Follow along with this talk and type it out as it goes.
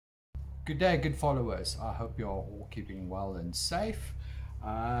Good day, good followers. I hope you're all keeping well and safe.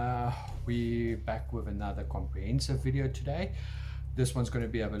 We're back with another comprehensive video today. This one's going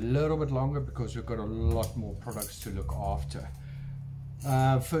to be a little bit longer because we've got a lot more products to look after.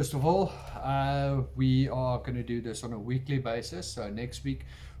 First of all, we are going to do this on a weekly basis. So next week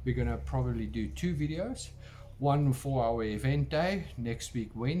we're going to probably do 2 videos. One for our event day next week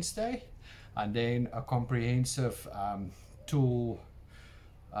Wednesday, and then a comprehensive tool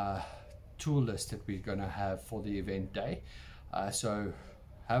list that we're going to have for the event day. So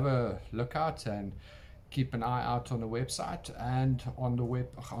have a look out and keep an eye out on the website and on the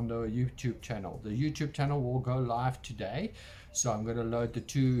YouTube channel. The YouTube channel will go live today, so I'm going to load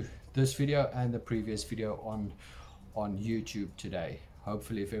this video and the previous video on YouTube today,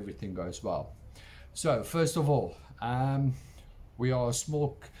 hopefully, if everything goes well. So first of all, we are a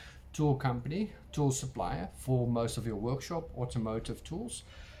small tool company, tool supplier for most of your workshop automotive tools,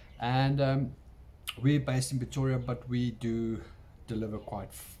 and we're based in Pretoria, but we do deliver quite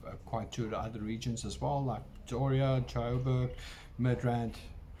to the other regions as well, like Pretoria, Joburg, Midrand,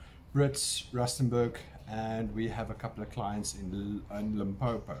 Brits, Rustenburg, and we have a couple of clients in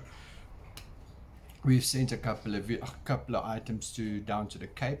Limpopo. We've sent a couple of items down to the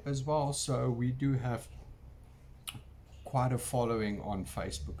Cape as well, so we do have quite a following on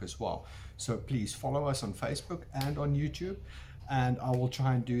Facebook as well. So please follow us on Facebook and on YouTube, and I will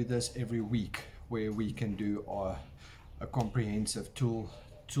try and do this every week where we can do a comprehensive tool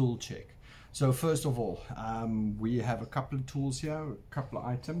check. So first of all, we have a couple of tools here, a couple of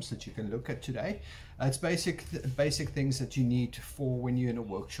items that you can look at today. It's basic things that you need for when you're in a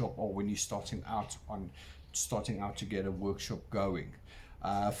workshop or when you're starting out to get a workshop going.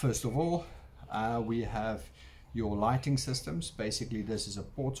 First of all, we have your lighting systems. Basically, this is a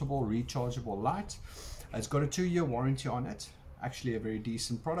portable rechargeable light. It's got a 2-year warranty on it. Actually, a very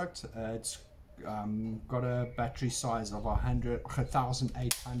decent product. It's got a battery size of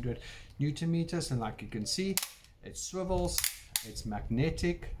 1,800 Newton meters, and like you can see, it swivels, it's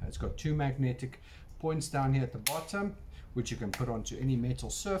magnetic, it's got 2 magnetic points down here at the bottom, which you can put onto any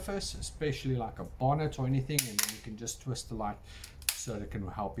metal surface, especially like a bonnet or anything, and then you can just twist the light so that it can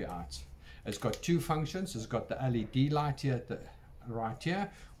help you out. It's got 2 functions. It's got the LED light here at the right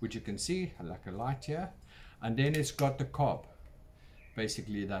here, which you can see like a light here, and then it's got the cob,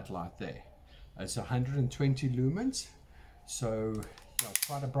 basically that light there. It's 120 lumens, so yeah,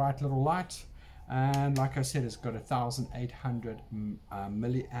 quite a bright little light, and like I said, it's got 1,800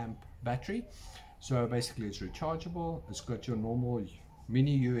 milliamp battery. So basically it's rechargeable. It's got your normal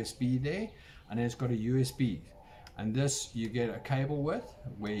mini USB there, and then it's got a USB, and this you get a cable with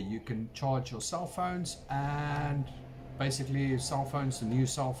where you can charge your cell phones, and basically cell phones, the new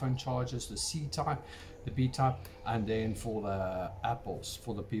cell phone chargers, the C type, the B type, and then for the Apples,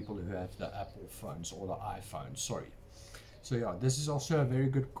 for the people who have the Apple phones or the iPhones, sorry. So yeah, this is also a very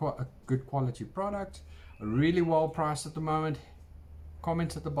good quality product, really well priced at the moment.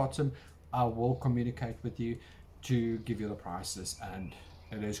 Comment at the bottom, I will communicate with you to give you the prices, and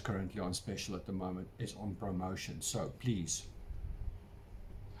it is currently on special at the moment. It's on promotion, so please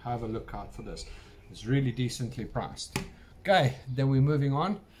have a look out for this. It's really decently priced. Okay, then we're moving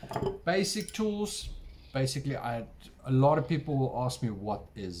on. Basic tools. Basically, a lot of people will ask me, what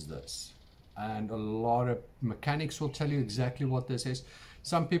is this? And a lot of mechanics will tell you exactly what this is.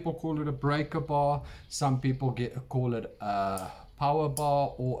 Some people call it a breaker bar, some people call it a power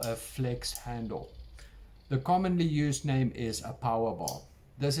bar or a flex handle. The commonly used name is a power bar.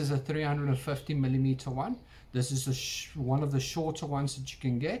 This is a 350 millimeter one. This is one of the shorter ones that you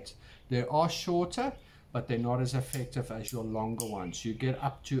can get. There are shorter, but they're not as effective as your longer ones. You get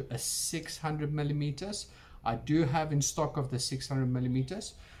up to a 600 millimeters. I do have in stock of the 600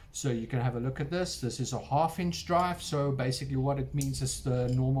 millimeters, so you can have a look at this. This is a 1/2-inch drive, so basically what it means is the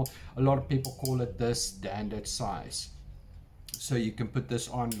normal, a lot of people call it the standard size. So you can put this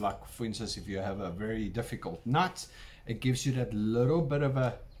on, like for instance, if you have a very difficult nut, it gives you that little bit of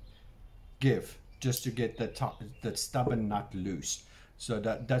a give just to get that stubborn nut loose. So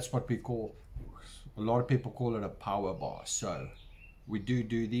that's what we call, a lot of people call it a power bar. So we do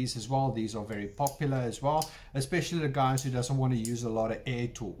these as well. These are very popular as well, especially the guys who doesn't want to use a lot of air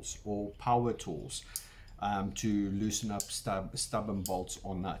tools or power tools to loosen up stubborn bolts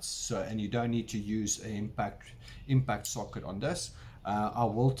or nuts. So, and you don't need to use an impact socket on this. I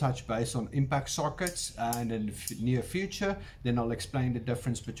will touch base on impact sockets, and in the near future then I'll explain the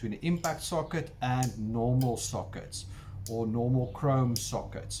difference between an impact socket and normal sockets or normal chrome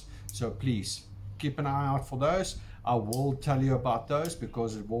sockets. So please keep an eye out for those. I will tell you about those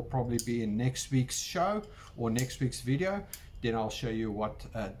because it will probably be in next week's show or next week's video then I'll show you what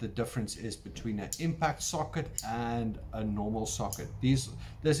the difference is between an impact socket and a normal socket. This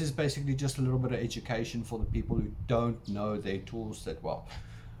is basically just a little bit of education for the people who don't know their tools that well.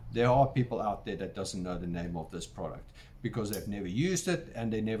 There are people out there that doesn't know the name of this product because they've never used it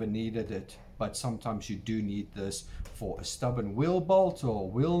and they never needed it. But sometimes you do need this for a stubborn wheel bolt or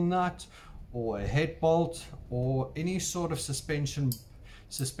wheel nut or a head bolt or any sort of suspension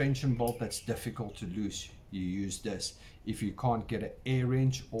bolt that's difficult to loose. You use this if you can't get an air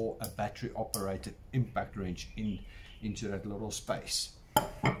wrench or a battery operated impact wrench into that little space.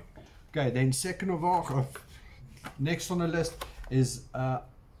 Okay, then next on the list is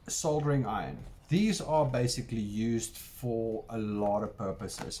soldering iron. These are basically used for a lot of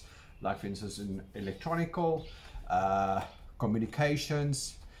purposes, like for instance in electronical,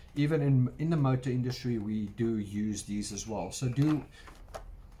 communications, even in the motor industry we do use these as well. So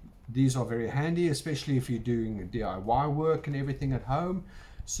these are very handy, especially if you're doing DIY work and everything at home.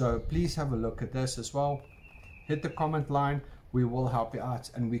 So please have a look at this as well. Hit the comment line, we will help you out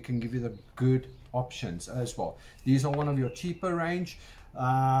and we can give you the good options as well. These are one of your cheaper range.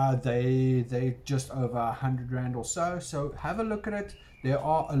 They just over 100 Rand or so. So have a look at it. There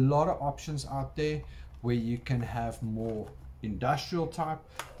are a lot of options out there where you can have more industrial type.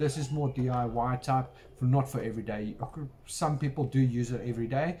 This is more DIY type, not for every day. Some people do use it every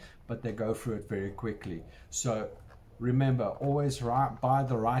day, but they go through it very quickly. So remember, always buy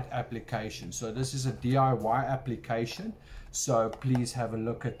the right application. So this is a DIY application, so please have a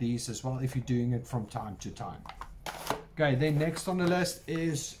look at these as well if you're doing it from time to time. Okay, then next on the list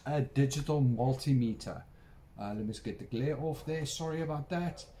is a digital multimeter. Let me just get the glare off there, sorry about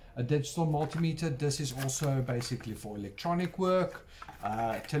that. A digital multimeter, this is also basically for electronic work,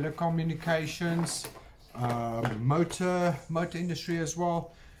 telecommunications, motor industry as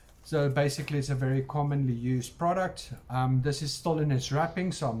well. So basically it's a very commonly used product. This is still in its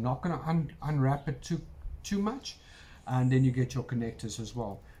wrapping, so I'm not going to unwrap it too much. And then you get your connectors as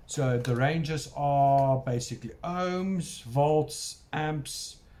well. So the ranges are basically ohms, volts,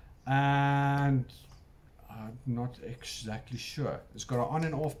 amps, and I'm not exactly sure. It's got an on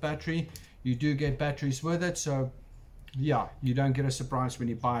and off battery. You do get batteries with it, so yeah, you don't get a surprise when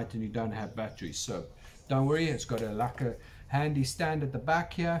you buy it and you don't have batteries. So don't worry, it's got a handy stand at the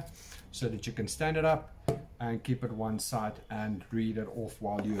back here so that you can stand it up and keep it one side and read it off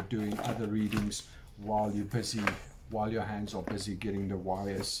while you're doing other readings, while your hands are busy getting the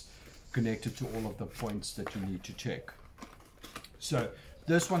wires connected to all of the points that you need to check. So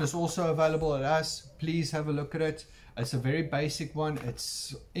this one is also available at us. Please have a look at it. It's a very basic one.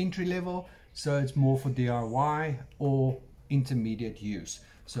 It's entry level, so it's more for DIY or intermediate use.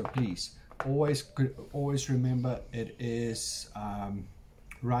 So please always remember, it is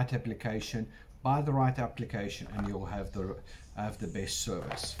right application. Buy the right application and you'll have the best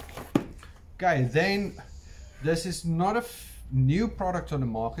service. Okay, then this is not a new product on the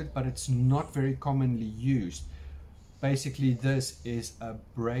market, but it's not very commonly used. Basically, this is a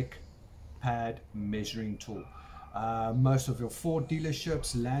brake pad measuring tool. Most of your Ford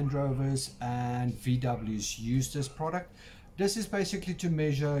dealerships, Land Rovers and VWs use this product. This is basically to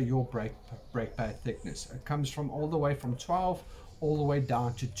measure your brake pad thickness. It comes from all the way from 12 all the way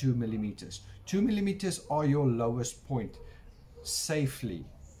down to 2 millimeters. 2 millimeters are your lowest point safely.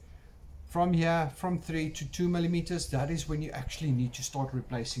 From here, from 3 to 2 millimeters, that is when you actually need to start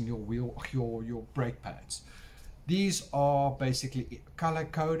replacing your brake pads. These are basically color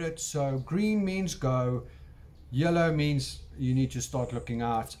coded, so green means go, yellow means you need to start looking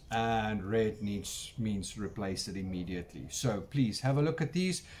out, and red means replace it immediately. So please have a look at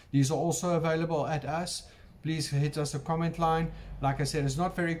these. These are also available at us. Please hit us a comment line. Like I said, it's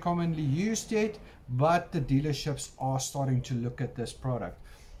not very commonly used yet, but the dealerships are starting to look at this product.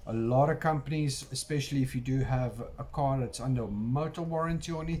 A lot of companies, especially if you do have a car that's under motor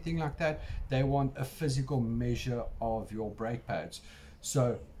warranty or anything like that, they want a physical measure of your brake pads.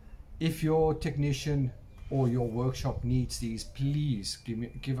 So if your technician or your workshop needs these, please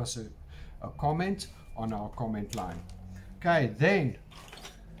give us a comment on our comment line. Okay, then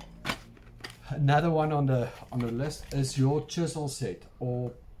another one on the list is your chisel set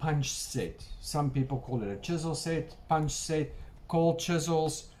or punch set. Some people call it a chisel set, punch set, cold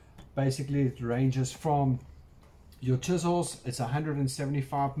chisels. Basically it ranges from your chisels, it's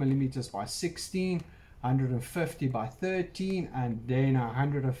 175 millimeters by 16, 150 by 13, and then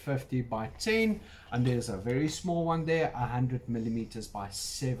 150 by 10, and there's a very small one there, 100 millimeters by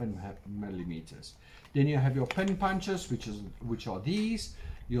 7 millimeters. Then you have your pin punches, which are these.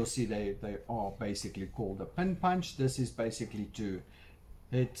 You'll see they are basically called a pin punch. This is basically to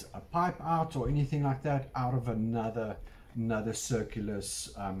hit a pipe out or anything like that out of another another circular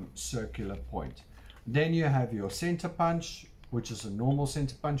point. Then you have your center punch, which is a normal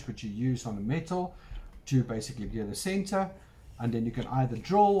center punch which you use on the metal to basically get the center, and then you can either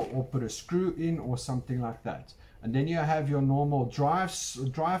drill or put a screw in or something like that. And then you have your normal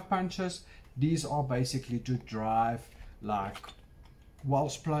drive punches. These are basically to drive like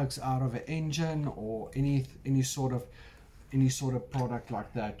Welsh plugs out of an engine or any sort of product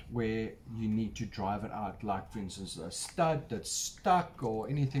like that where you need to drive it out, like for instance a stud that's stuck or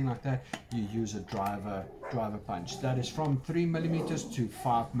anything like that. You use a driver punch that is from 3mm to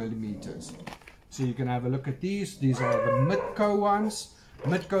 5mm. So you can have a look at these. These are the Mitco ones.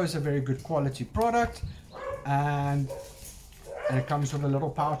 Mitco is a very good quality product, and it comes with a little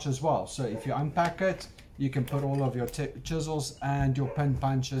pouch as well. So if you unpack it, you can put all of your chisels and your pin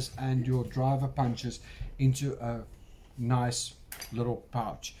punches and your driver punches into a nice little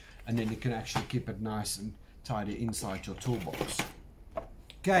pouch, and then you can actually keep it nice and tidy inside your toolbox.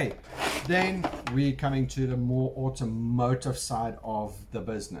 Okay, then we're coming to the more automotive side of the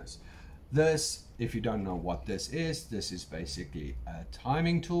business. This, if you don't know what this is basically a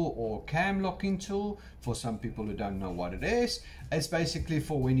timing tool or cam locking tool. For some people who don't know what it is, it's basically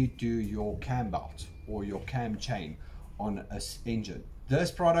for when you do your cam belt or your cam chain on an engine.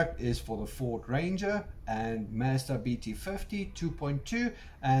 This product is for the Ford Ranger and Mazda BT50 2.2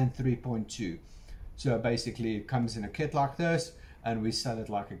 and 3.2. So basically it comes in a kit like this, and we sell it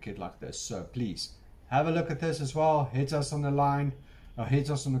like a kit like this. So please have a look at this as well. Hit us on the line, or hit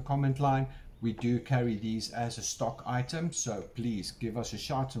us on the comment line. We do carry these as a stock item, so please give us a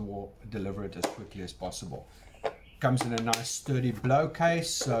shout and we'll deliver it as quickly as possible. Comes in a nice sturdy blow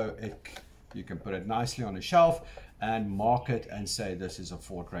case, so you can put it nicely on a shelf and mark it and say this is a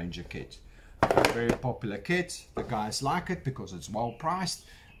Ford Ranger kit. A very popular kit. The guys like it because it's well priced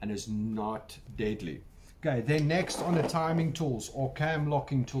and is not deadly. Okay, then next on the timing tools or cam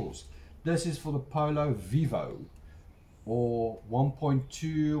locking tools. This is for the Polo Vivo, or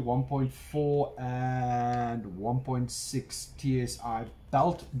 1.2, 1.4 and 1.6 TSI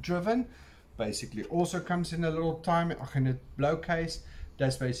belt driven. Basically also comes in a little time in a blow case.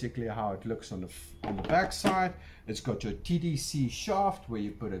 That's basically how it looks on the back side. It's got your TDC shaft where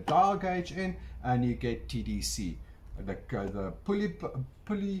you put a dial gauge in and you get TDC, the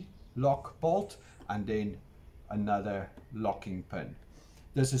pulley lock bolt, and then another locking pin.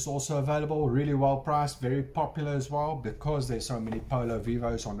 This is also available, really well priced, very popular as well, because there's so many Polo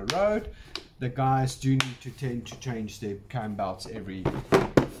Vivos on the road. The guys do need to tend to change their cam belts every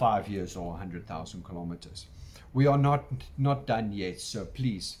 5 years or 100,000 kilometers. We are not done yet, so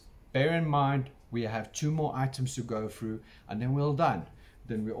please bear in mind we have 2 more items to go through, and then we're done.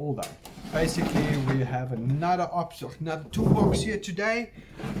 Then we're all done. Basically, we have another toolbox here today.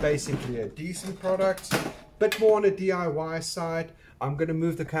 Basically a decent product, bit more on the DIY side. I'm going to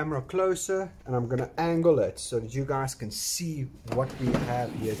move the camera closer and I'm going to angle it so that you guys can see what we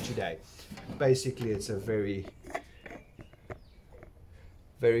have here today. Basically, it's a very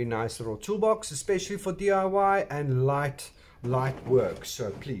nice little toolbox, especially for DIY and light work.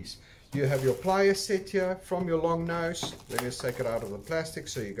 So please, you have your pliers set here from your long nose. Let me just take it out of the plastic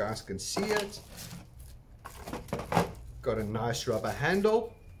so you guys can see it. Got a nice rubber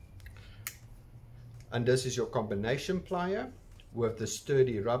handle, and this is your combination plier with the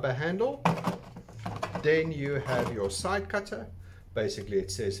sturdy rubber handle. Then you have your side cutter. Basically, it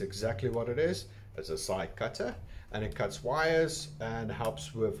says exactly what it is. It's a side cutter, and it cuts wires and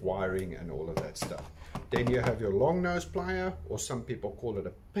helps with wiring and all of that stuff. Then you have your long nose plier, or some people call it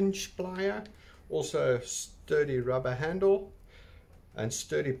a pinch plier. Also sturdy rubber handle and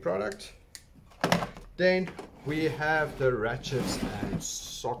sturdy product. Then we have the ratchets and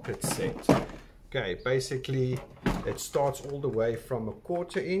socket set. Okay, basically it starts all the way from a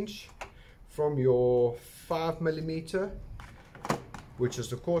 1/4 inch from your 5mm, which is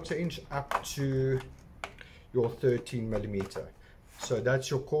the 1/4 inch, up to your 13mm. So that's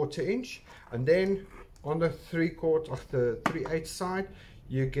your 1/4 inch, and then on the 3/8 side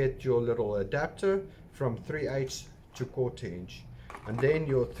you get your little adapter from 3/8 to 1/4 inch, and then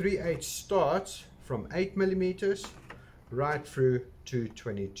your 3/8 starts from 8mm right through to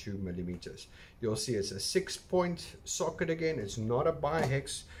 22mm. You'll see it's a 6-point socket again. It's not a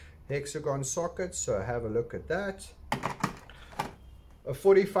hexagon socket, so have a look at that. A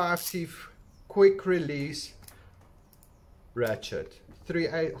 45 teeth quick release ratchet,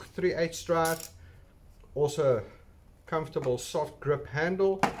 3/8 stride, also comfortable soft grip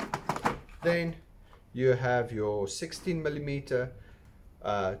handle. Then you have your 16mm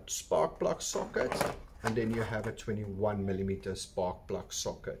spark plug socket, and then you have a 21mm spark plug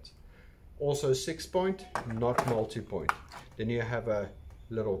socket. also 6-point, not multi-point. Then you have a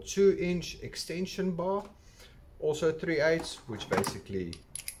little 2-inch extension bar, also 3/8, which basically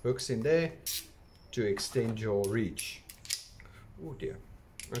hooks in there to extend your reach. Oh dear.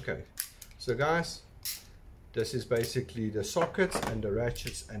 Okay, so guys, this is basically the sockets and the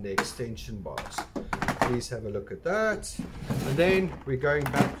ratchets and the extension bars. Please have a look at that. And then we're going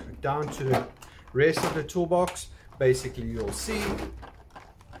back down to the rest of the toolbox. Basically, you'll see,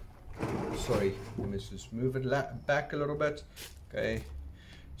 sorry, let me just move it back a little bit. Okay,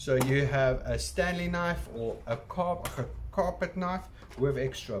 so you have a Stanley knife or a carpet knife with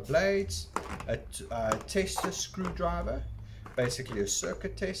extra blades, a tester screwdriver, basically a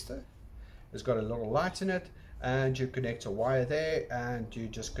circuit tester. It's got a little light in it, and you connect a wire there, and you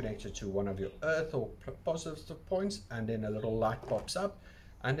just connect it to one of your earth or positive points, and then a little light pops up,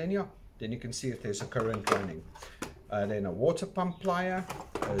 and then yeah, then you can see if there's a current running. Then a water pump plier,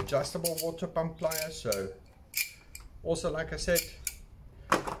 an adjustable water pump plier. So also, like I said,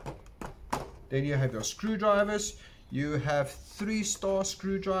 then you have your screwdrivers. You have 3-star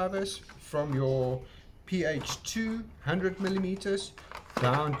screwdrivers from your PH2 100mm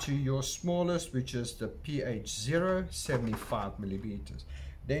down to your smallest, which is the PH0 75mm.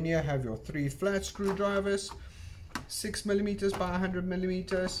 Then you have your 3 flat screwdrivers, 6mm by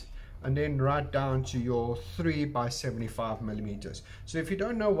 100mm, and then right down to your 3 by 75mm. So if you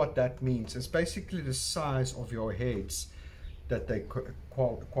don't know what that means, it's basically the size of your heads that they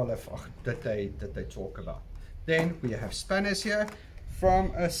qualify, that they talk about. Then we have spanners here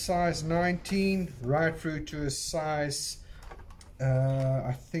from a size 19 right through to a size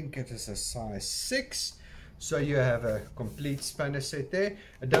I think it is a size 6. So you have a complete spanner set there.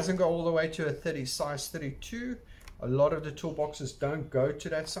 It doesn't go all the way to a size 32. A lot of the toolboxes don't go to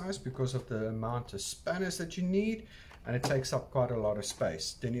that size because of the amount of spanners that you need, and it takes up quite a lot of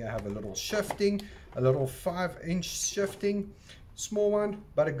space. Then you have a little shifting, a little 5-inch shifting, small one,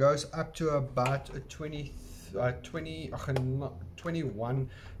 but it goes up to about a 21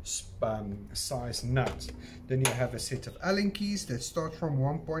 size nut. Then you have a set of Allen keys that start from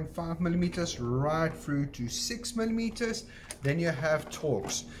 1.5mm right through to 6mm. Then you have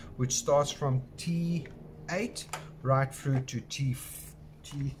Torx, which starts from T8 right through to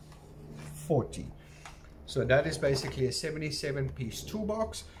T40. So that is basically a 77-piece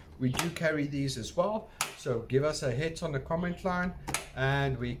toolbox. We do carry these as well, so give us a hit on the comment line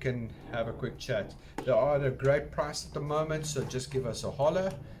and we can have a quick chat. They are at a great price at the moment, so just give us a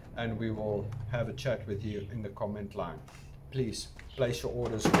holler and we will have a chat with you in the comment line. Please place your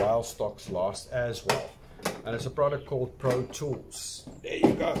orders while stocks last as well. And it's a product called Pro Tools. There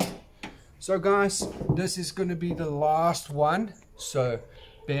you go. So guys, this is going to be the last one, so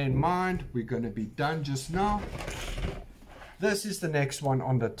bear in mind we're going to be done just now. This is the next one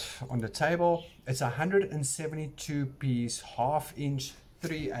on the table. It's a 172 piece 1/2 inch,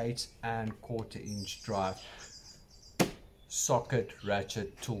 3/8 and 1/4 inch drive socket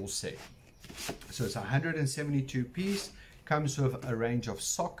ratchet tool set. So it's 172 piece, comes with a range of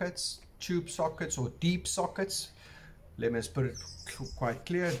sockets, tube sockets or deep sockets. Let me just put it quite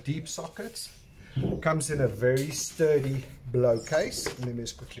clear, deep sockets. Comes in a very sturdy blow case. Let me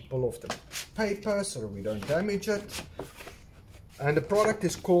just quickly pull off the paper so we don't damage it. And the product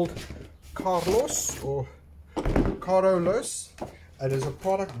is called Carlos or Carolus. It is a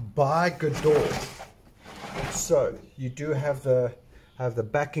product by Gador. So you do have the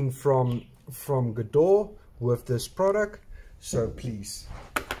backing from Gador with this product. So please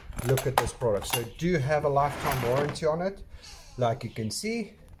look at this product. So it do have a lifetime warranty on it. Like you can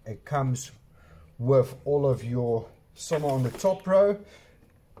see, it comes with all of your, somewhere on the top row,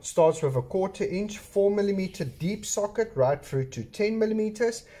 starts with a 1/4 inch 4mm deep socket right through to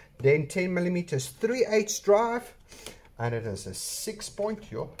 10mm, then 10mm 3/8 drive, and it is a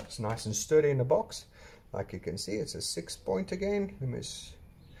 6-point. It's nice and sturdy in the box. Like you can see, it's a 6-point again. Let me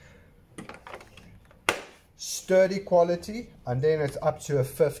sturdy quality, and then it's up to a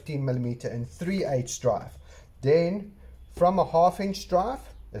 15mm and 3/8 drive. Then from a 1/2 inch drive,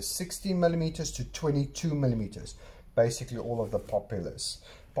 is 16mm to 22mm, basically all of the popular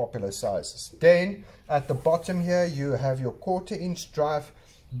sizes. Then at the bottom here you have your 1/4 inch drive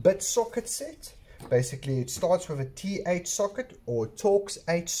bit socket set. Basically it starts with a T8 socket or Torx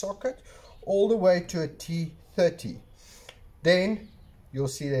 8 socket all the way to a T30. Then you'll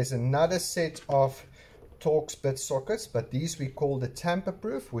see there's another set of Torx bit sockets, but these we call the tamper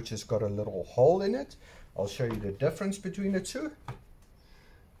proof, which has got a little hole in it. I'll show you the difference between the two.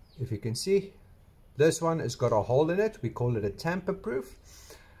 If you can see, this one has got a hole in it. We call it a tamper proof.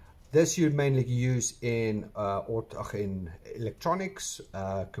 This you mainly use in electronics,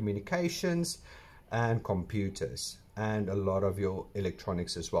 communications, and computers, and a lot of your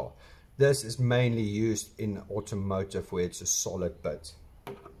electronics as well. This is mainly used in automotive where it's a solid bit.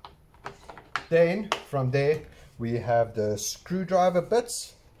 Then from there we have the screwdriver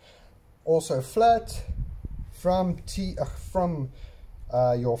bits, also flat, from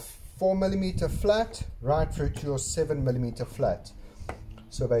your 4mm flat right through to your 7mm flat.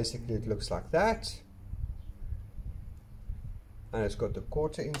 So basically it looks like that, and it's got the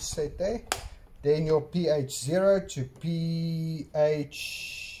 1/4 inch set there. Then your PH0 to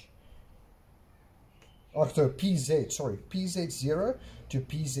PZ0 to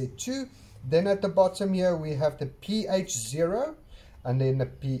PZ2. Then at the bottom here we have the PH0 and then the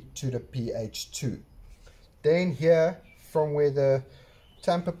P to the PH2. Then here from where the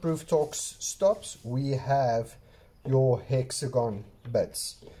tamper-proof Torx stops, we have your hexagon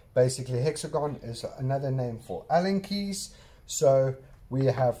bits. Basically hexagon is another name for Allen keys. So we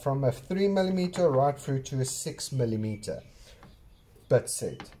have from a 3mm right through to a 6mm bit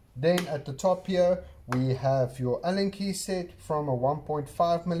set. Then at the top here we have your Allen key set from a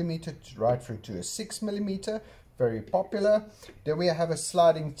 1.5mm right through to a 6mm, very popular. Then we have a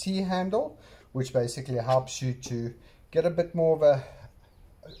sliding T handle, which basically helps you to get a bit more of a,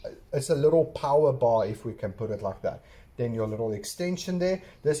 it's a little power bar, if we can put it like that. Then your little extension there.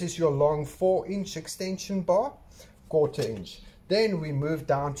 This is your long 4-inch extension bar, 1/4 inch. Then we move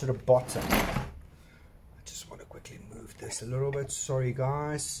down to the bottom. I just want to quickly move this a little bit. Sorry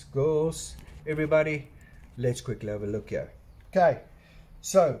guys, girls, everybody. Let's quickly have a look here. Okay,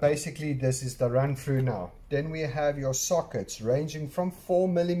 so basically this is the run through now. Then we have your sockets ranging from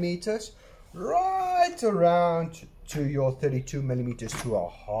 4mm right around to your 32mm to a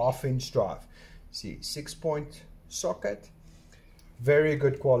 1/2 inch drive. See, 6-point socket, very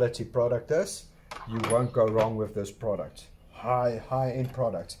good quality product. This, you won't go wrong with this product. High-end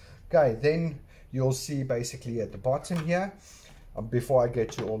product. Okay, then you'll see basically at the bottom here, before I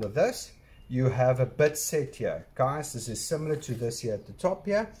get to all of this, you have a bit set here. Guys, this is similar to this here at the top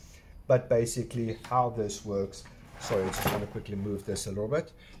here, but basically how this works, sorry, I just want to quickly move this a little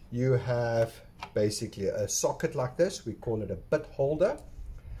bit. You have basically a socket like this, we call it a bit holder.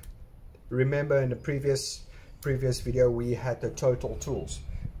 Remember in the previous video we had the total tools.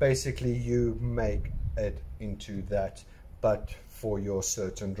 Basically you make it into that, but for your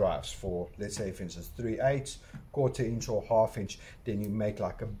certain drives, for let's say for instance 3/8, 1/4 inch or 1/2 inch, then you make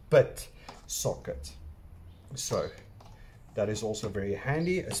like a bit socket. So that is also very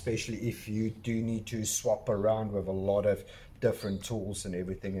handy, especially if you do need to swap around with a lot of different tools and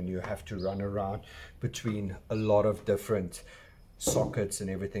everything, and you have to run around between a lot of different sockets and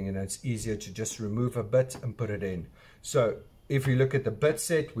everything, and it's easier to just remove a bit and put it in. So if we look at the bit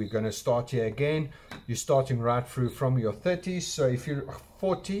set, we're going to start here again. You're starting right through from your 30s. So if you're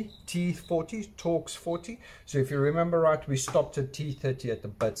 40, T40, Torx 40. So if you remember right, we stopped at T30 at the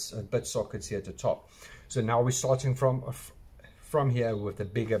bit sockets here at the top. So now we're starting from here with the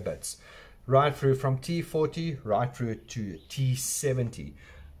bigger bits, right through from T40 right through to T70.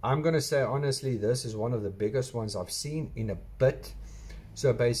 I'm going to say honestly, this is one of the biggest ones I've seen in a bit.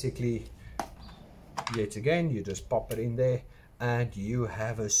 So basically, yet again, you just pop it in there and you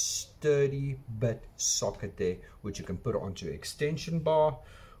have a sturdy bit socket there, which you can put onto an extension bar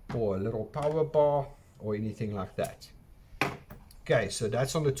or a little power bar or anything like that. Okay, so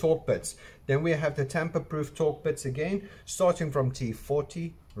that's on the Torx bits. Then we have the tamper-proof Torx bits again, starting from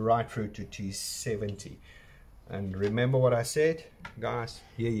T40 right through to T70. And remember what I said, guys,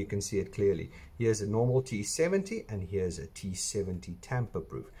 here you can see it clearly. Here's a normal T70 and here's a T70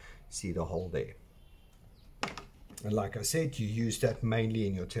 tamper-proof. See the hole there. And like I said, you use that mainly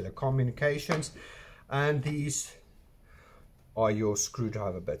in your telecommunications. And these are your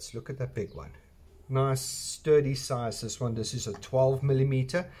screwdriver bits. Look at that big one. Nice sturdy size, this one. This is a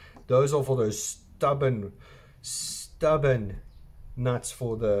 12mm. Those are for those stubborn nuts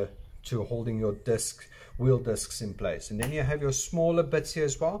for to holding your wheel discs in place. And then you have your smaller bits here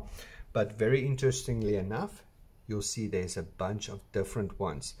as well. But very interestingly enough, you'll see there's a bunch of different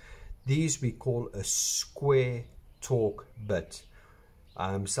ones. These we call a square Torx bit.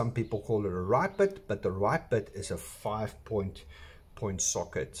 Some people call it a right bit, but the right bit is a 5-point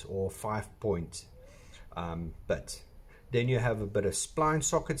socket or 5-point bit. Then you have a bit of spline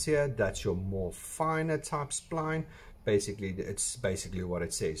sockets here. That's your more finer type spline. Basically, it's basically what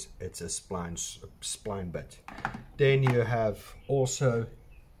it says. It's a spline bit. Then you have also,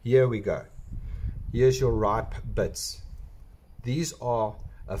 here we go. Here's your ripe bits. These are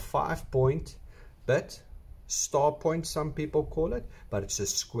a 5-point bit, star point, some people call it, but it's a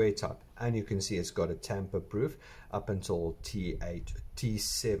square type. And you can see it's got a tamper proof up until T8,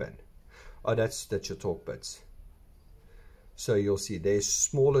 T7. Oh, that's your torque bits. So you'll see there's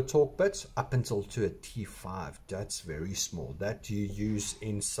smaller torque bits up until to a T5. That's very small. That you use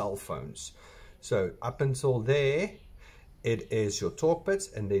in cell phones. So up until there, it is your torque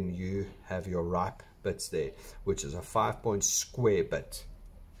bits, and then you have your ripe bits there, which is a 5-point square bit.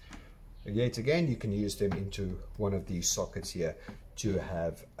 And yet again, you can use them into one of these sockets here to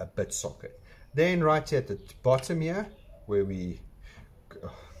have a bit socket. Then right here at the bottom here, where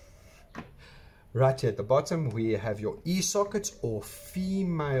right here at the bottom, we have your E sockets or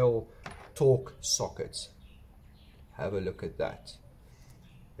female torque sockets. Have a look at that.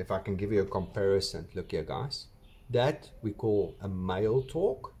 If I can give you a comparison, look here guys. That we call a male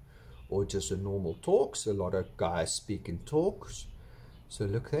torque or just a normal torque. So a lot of guys speak in torques. So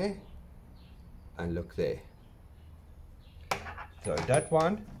look there and look there. So that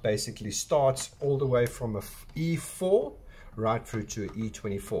one basically starts all the way from a E4 right through to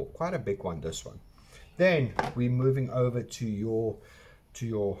E24. Quite a big one, this one. Then we're moving over to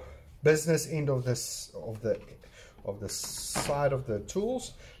your business end of this of the side of the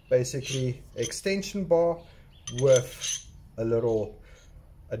tools. Basically extension bar with a little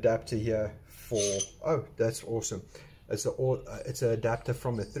adapter here for, oh, that's awesome. It's an adapter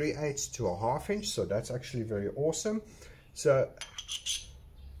from a 3/8 to a 1/2 inch, so that's actually very awesome. So,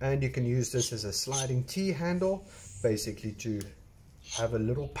 and you can use this as a sliding T handle, basically to have a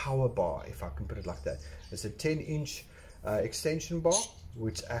little power bar, if I can put it like that. It's a 10-inch extension bar,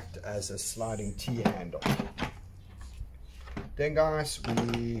 which act as a sliding T handle. Then guys,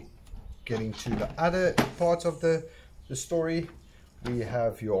 we getting to the other parts of the story. We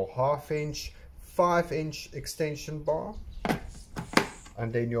have your 1/2 inch, 5-inch extension bar,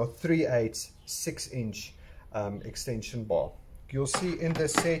 and then your 3/8 6-inch extension bar. You'll see in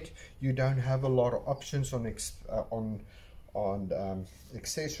this set you don't have a lot of options on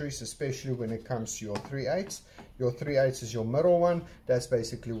accessories, especially when it comes to your 3/8. Your 3/8 is your middle one. That's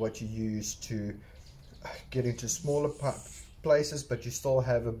basically what you use to get into smaller places, but you still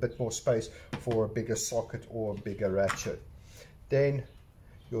have a bit more space for a bigger socket or a bigger ratchet. Then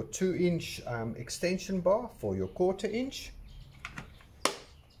your 2-inch extension bar for your 1/4 inch.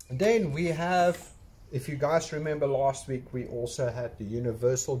 And then we have, if you guys remember last week, we also had the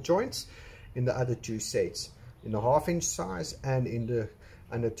universal joints in the other two sets, in the 1/2 inch size and in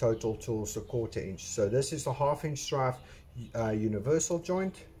the total tools, the 1/4 inch. So this is the 1/2 inch drive universal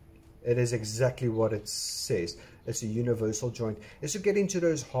joint. It is exactly what it says. It's a universal joint. It's to get into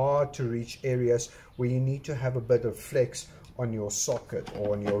those hard to reach areas where you need to have a bit of flex on your socket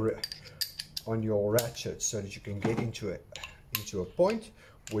or on your ratchet, so that you can get into a point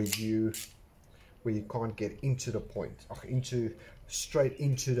where you can't get into the point, straight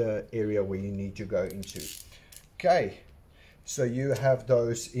into the area where you need to go into. Okay, so you have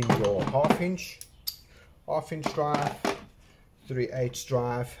those in your 1/2 inch drive, 3/8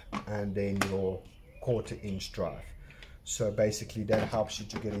 drive, and then your 1/4 inch drive. So basically that helps you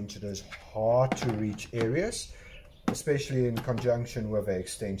to get into those hard to reach areas, especially in conjunction with an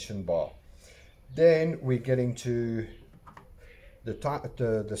extension bar. Then we're getting to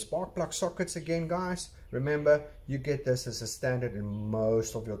the spark plug sockets again, guys. Remember, you get this as a standard in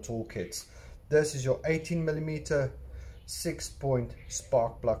most of your toolkits. This is your 18mm 6-point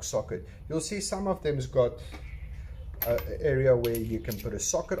spark plug socket. You'll see some of them's got an area where you can put a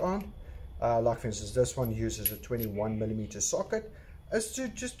socket on. Like for instance, this one uses a 21mm socket. It's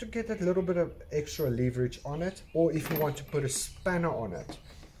just to get a little bit of extra leverage on it, or if you want to put a spanner on it.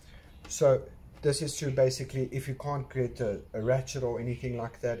 So this is to basically, if you can't get a ratchet or anything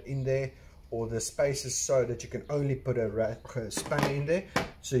like that in there, or the space is so that you can only put a spanner in there,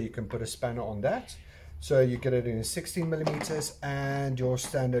 so you can put a spanner on that. So you get it in 16mm and your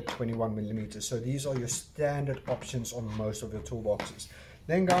standard 21mm. So these are your standard options on most of your toolboxes.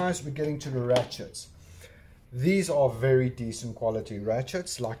 Then guys, we're getting to the ratchets. These are very decent quality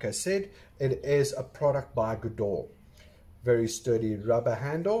ratchets. Like I said, it is a product by Goodall. Very sturdy rubber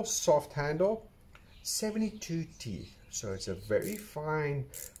handle, soft handle, 72 teeth. So it's a very fine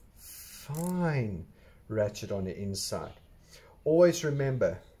ratchet on the inside. Always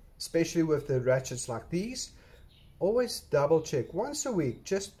remember, especially with the ratchets like these, always double check once a week.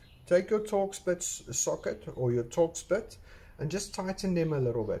 Just take your Torx bit socket or your Torx bit and just tighten them a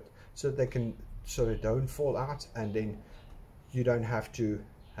little bit so they don't fall out, and then you don't have to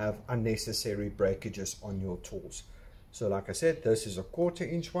have unnecessary breakages on your tools. So like I said, this is a 1/4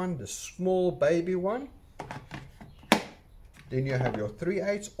 inch one, the small baby one. Then you have your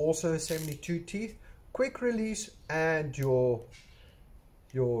 3/8, also 72 teeth, quick release and your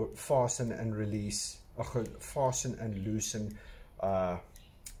fasten and release, fasten and loosen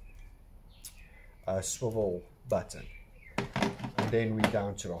swivel button. And then we're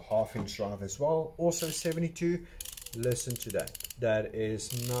down to a 1/2 inch drive as well, also 72. Listen to that, that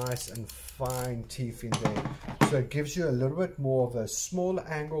is nice and fine teeth in there, so it gives you a little bit more of a smaller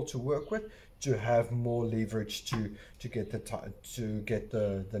angle to work with, to have more leverage to get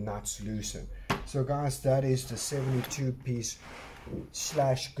the nuts loosened. So guys, that is the 72 piece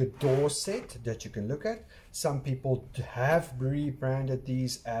 / Gudor set that you can look at. Some people have rebranded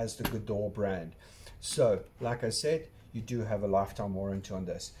these as the Gudor brand. So like I said, you do have a lifetime warranty on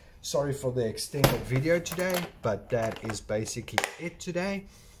this. Sorry for the extended video today, but that is basically it today.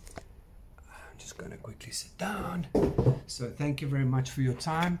 I'm just going to quickly sit down. So thank you very much for your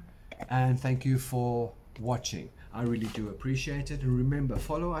time, and thank you for watching. I really do appreciate it. And remember,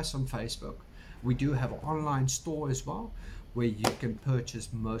 follow us on Facebook. We do have an online store as well, where you can purchase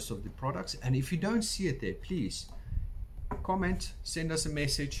most of the products. And if you don't see it there, please comment, send us a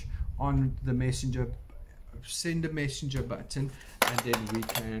message on the messenger, send a messenger button, and then we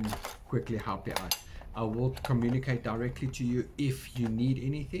can quickly help you out. I will communicate directly to you if you need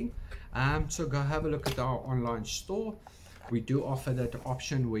anything. So go have a look at our online store. We do offer that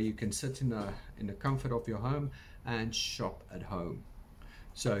option where you can sit in the comfort of your home and shop at home.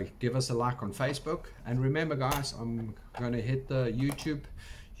 So give us a like on Facebook, and remember guys, I'm going to hit the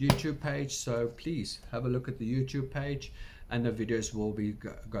YouTube page, so please have a look at the YouTube page, and the videos will be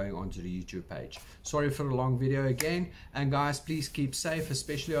going onto the YouTube page. Sorry for the long video again, and guys, please keep safe,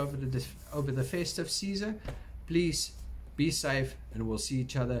 especially over the festive season. Please be safe, and we'll see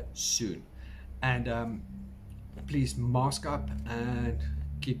each other soon. And please mask up and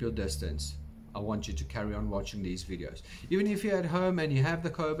keep your distance. I want you to carry on watching these videos. Even if you're at home and you have the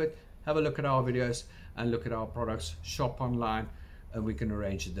COVID, have a look at our videos and look at our products, shop online, and we can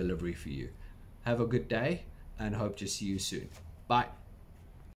arrange a delivery for you. Have a good day and hope to see you soon. Bye.